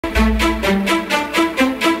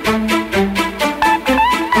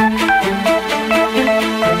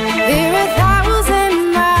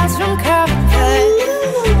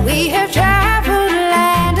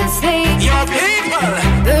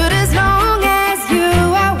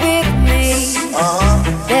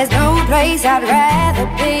place I'd rather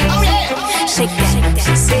be. Shake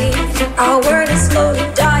that, see. Our world is slowly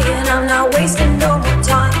dying. I'm not wasting no more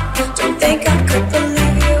time. Don't think I could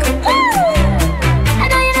believe you. I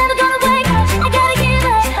know you're never gonna wake up. I gotta give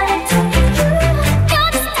up.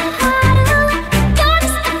 You're just a heart, you're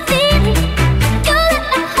just a feeling. You let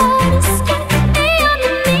my heart escape me on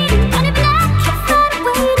the meaning. On the black, you find a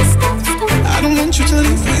way to stop the storm. I don't want you to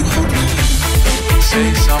leave me. Say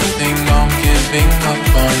something, I'm giving up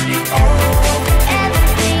on you.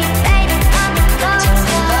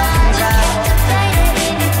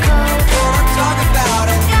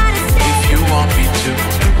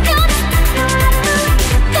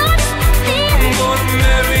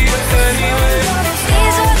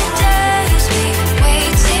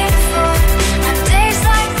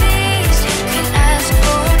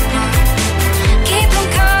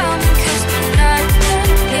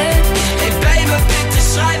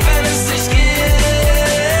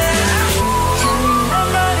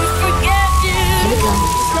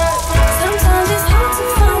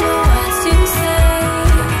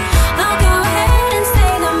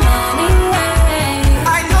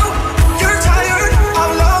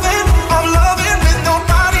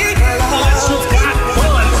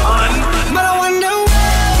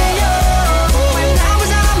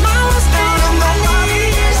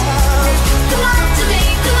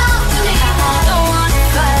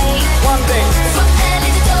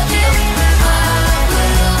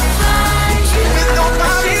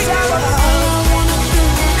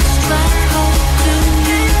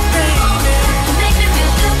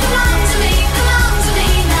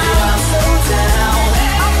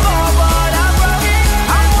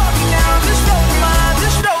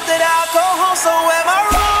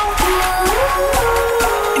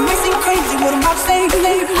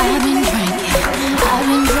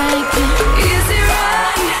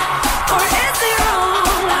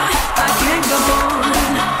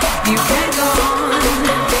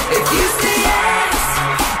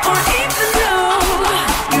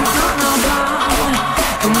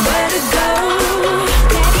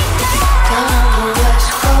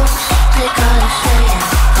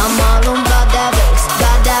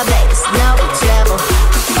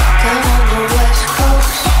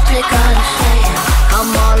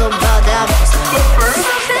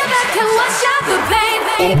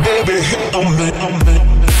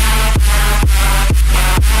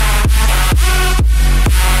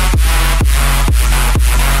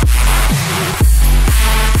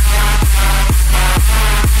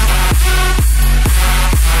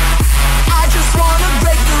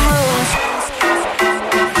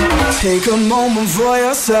 Take a moment for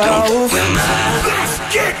yourself. Let's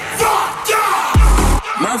get fucked up.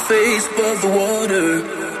 My face above the water.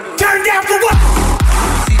 Turn down for what?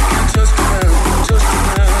 Just around,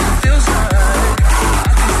 feels like I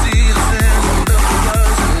can see the sands on the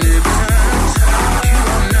horizon every time you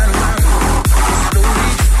are not around.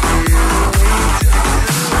 Slowly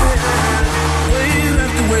wave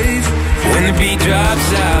after wave. When the beat drops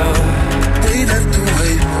out, wave after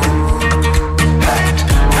wave.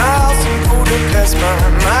 That's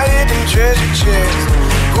my hidden treasure chest.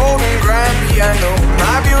 Golden grand piano,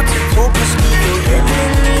 my beauty focus studio.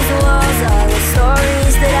 Within these walls are the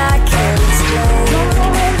stories that I can't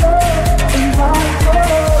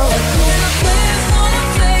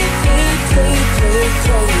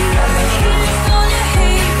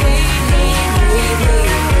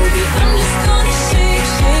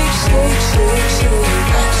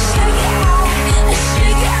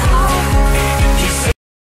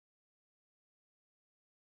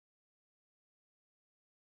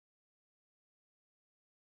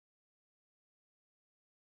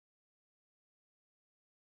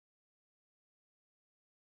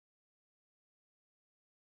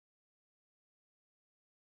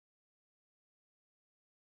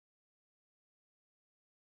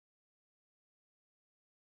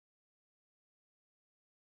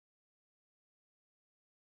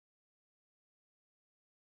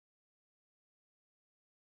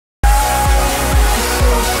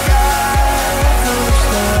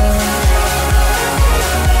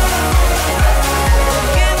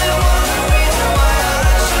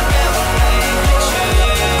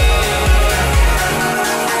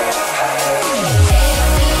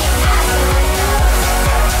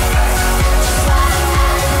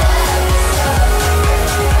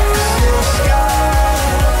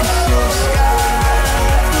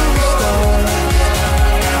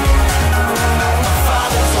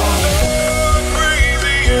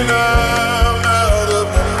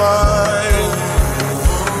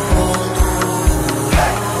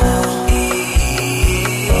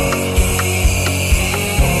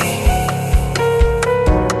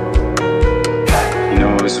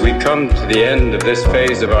the end of this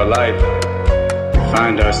phase of our life, we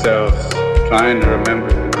find ourselves trying to remember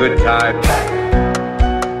the good times,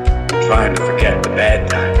 trying to forget the bad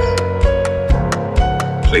times.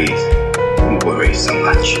 Please, don't worry so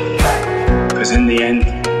much, because in the end,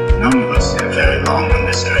 none of us live very long on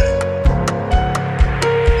this earth.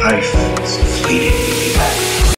 Life is fleeting.